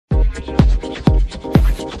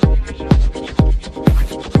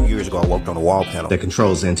Years ago, I worked on a wall panel that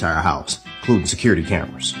controls the entire house, including security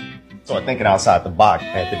cameras. So I thinking outside the box, I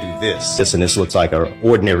had to do this. And this looks like an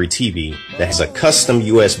ordinary TV that has a custom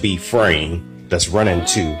USB frame that's running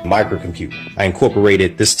to a microcomputer. I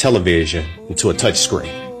incorporated this television into a touch screen.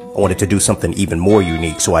 I wanted to do something even more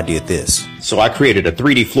unique, so I did this. So I created a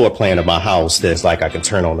 3D floor plan of my house that's like I can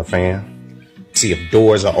turn on the fan, see if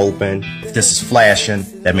doors are open. If this is flashing,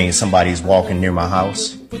 that means somebody's walking near my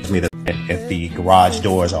house. If the garage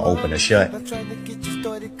doors are open or shut.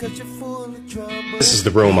 This is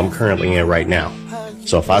the room I'm currently in right now.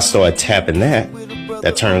 So if I start tapping that,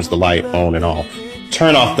 that turns the light on and off.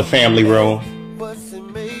 Turn off the family room.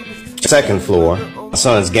 Second floor, my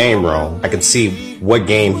son's game room. I can see what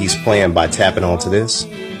game he's playing by tapping onto this.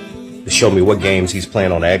 To show me what games he's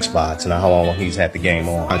playing on the Xbox and how long he's had the game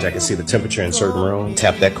on. I can see the temperature in certain rooms.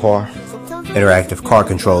 Tap that car. Interactive car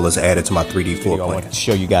controllers added to my 3D floor plan. I wanted to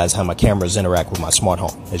show you guys how my cameras interact with my smart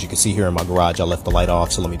home. As you can see here in my garage, I left the light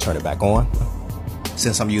off, so let me turn it back on.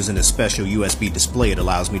 Since I'm using this special USB display, it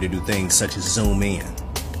allows me to do things such as zoom in.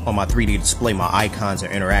 On my 3D display, my icons are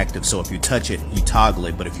interactive, so if you touch it, you toggle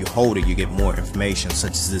it, but if you hold it, you get more information,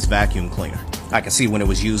 such as this vacuum cleaner. I can see when it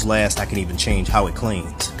was used last. I can even change how it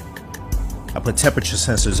cleans. I put temperature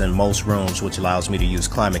sensors in most rooms, which allows me to use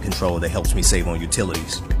climate control that helps me save on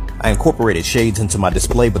utilities. I incorporated shades into my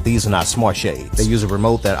display, but these are not smart shades. They use a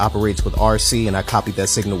remote that operates with RC, and I copied that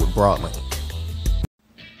signal with Broadlink.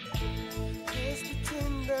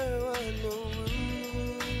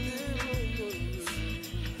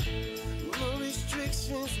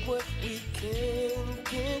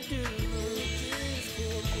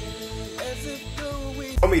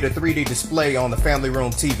 Show me the 3D display on the family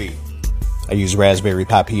room TV. I use Raspberry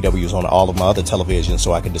Pi PWs on all of my other televisions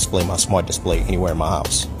so I can display my smart display anywhere in my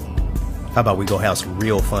house. How about we go have some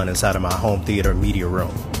real fun inside of my home theater media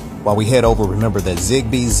room? While we head over, remember that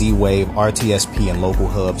Zigbee, Z-Wave, RTSP, and local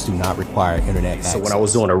hubs do not require internet access. So when I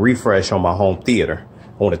was doing a refresh on my home theater,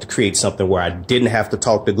 I wanted to create something where I didn't have to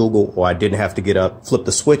talk to Google or I didn't have to get up, flip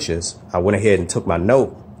the switches. I went ahead and took my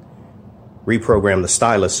note, reprogrammed the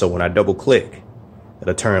stylus so when I double click,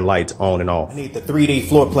 it'll turn lights on and off. I need the 3D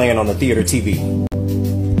floor plan on the theater TV.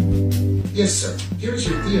 Yes, sir. Here's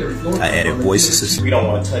your theater floor plan. I added voice assist. We don't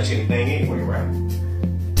want to touch anything anyway, right?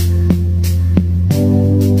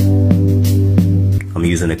 I'm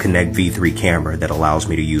using a Connect V3 camera that allows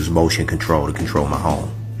me to use motion control to control my home.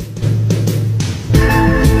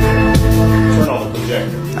 Turn on the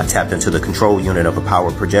projector. I tapped into the control unit of a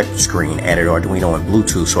power projector screen, added Arduino and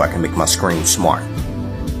Bluetooth so I can make my screen smart.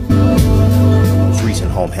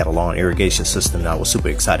 Recent home had a lawn irrigation system that I was super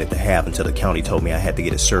excited to have until the county told me I had to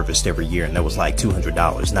get it serviced every year, and that was like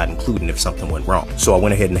 $200, not including if something went wrong. So I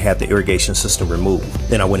went ahead and had the irrigation system removed.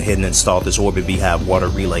 Then I went ahead and installed this Orbit Beehive water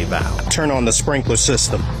relay valve. Turn on the sprinkler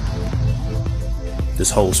system. This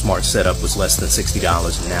whole smart setup was less than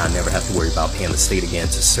 $60, and now I never have to worry about paying the state again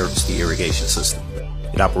to service the irrigation system.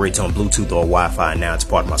 It operates on Bluetooth or Wi-Fi, and now it's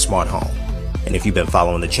part of my smart home. And if you've been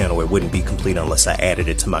following the channel, it wouldn't be complete unless I added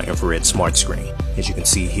it to my infrared smart screen. As you can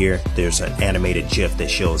see here, there's an animated GIF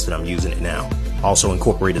that shows that I'm using it now. Also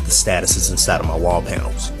incorporated the statuses inside of my wall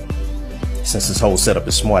panels. Since this whole setup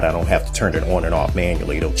is smart, I don't have to turn it on and off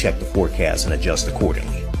manually. It'll check the forecast and adjust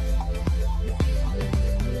accordingly.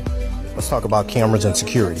 Let's talk about cameras and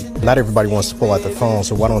security. Not everybody wants to pull out their phone,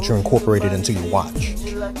 so why don't you incorporate it into your watch?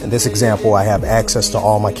 In this example, I have access to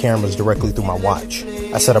all my cameras directly through my watch.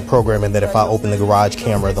 I set up programming that if I open the garage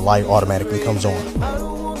camera, the light automatically comes on.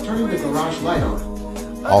 Turning the garage light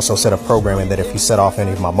on. Also set up programming that if you set off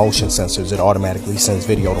any of my motion sensors, it automatically sends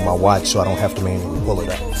video to my watch so I don't have to manually pull it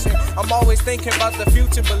up. I'm always thinking about the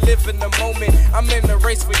future, but live in the moment. I'm in the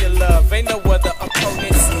race for your love, ain't no other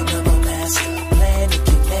opponents. You know my master plan to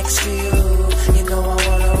get next to you. You know I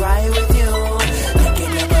wanna ride with you.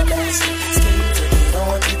 Thinking of my master scheme to get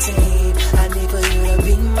on the team. I need for you to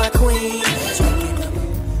be my queen.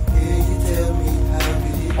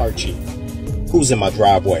 Archie, who's in my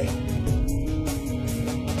driveway?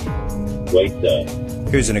 Right there.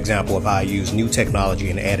 Here's an example of how I use new technology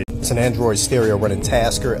and added. It's an Android stereo running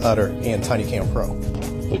Tasker, Udder, and TinyCam Pro.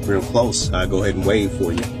 Look real close. I'll go ahead and wave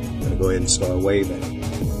for you. I'm gonna go ahead and start waving.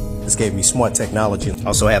 This gave me smart technology. I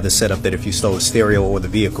also have this set up that if you stole a stereo or the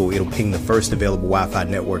vehicle, it'll ping the first available Wi-Fi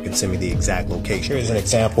network and send me the exact location. Here's an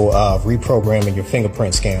example of reprogramming your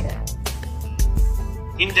fingerprint scanner.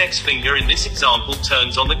 Index finger in this example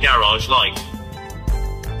turns on the garage light.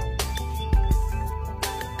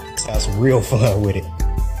 Let's have some real fun with it.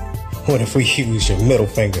 What if we use your middle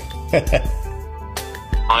finger?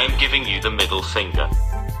 I am giving you the middle finger.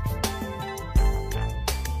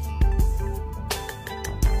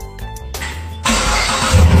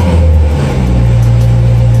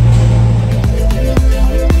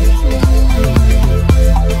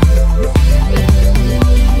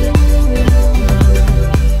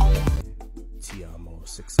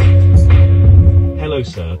 Hello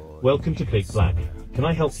sir, welcome to Big Black. Can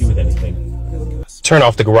I help you with anything? Turn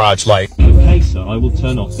off the garage light. Okay sir, I will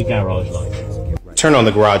turn off the garage light. Turn on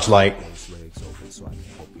the garage light.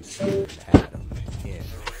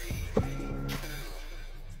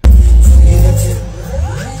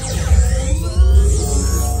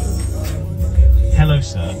 Hello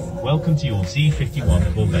sir, welcome to your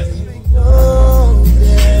Z51 Corvette.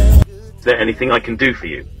 Is there anything I can do for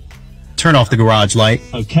you? Turn off the garage light.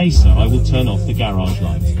 Okay sir, I will turn off the garage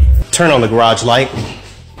light. Turn on the garage light.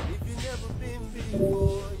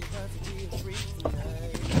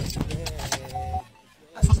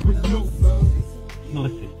 Personal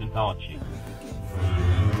assistant Archie.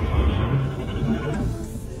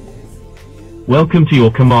 Welcome to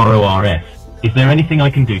your Camaro RS. Is there anything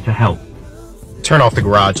I can do to help? Turn off the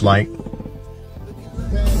garage light.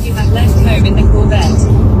 You have left home in the Corvette.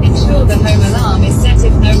 Ensure the home alarm is set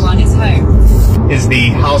if no one is home. Is the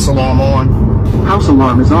house alarm on? House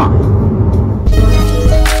alarm is off.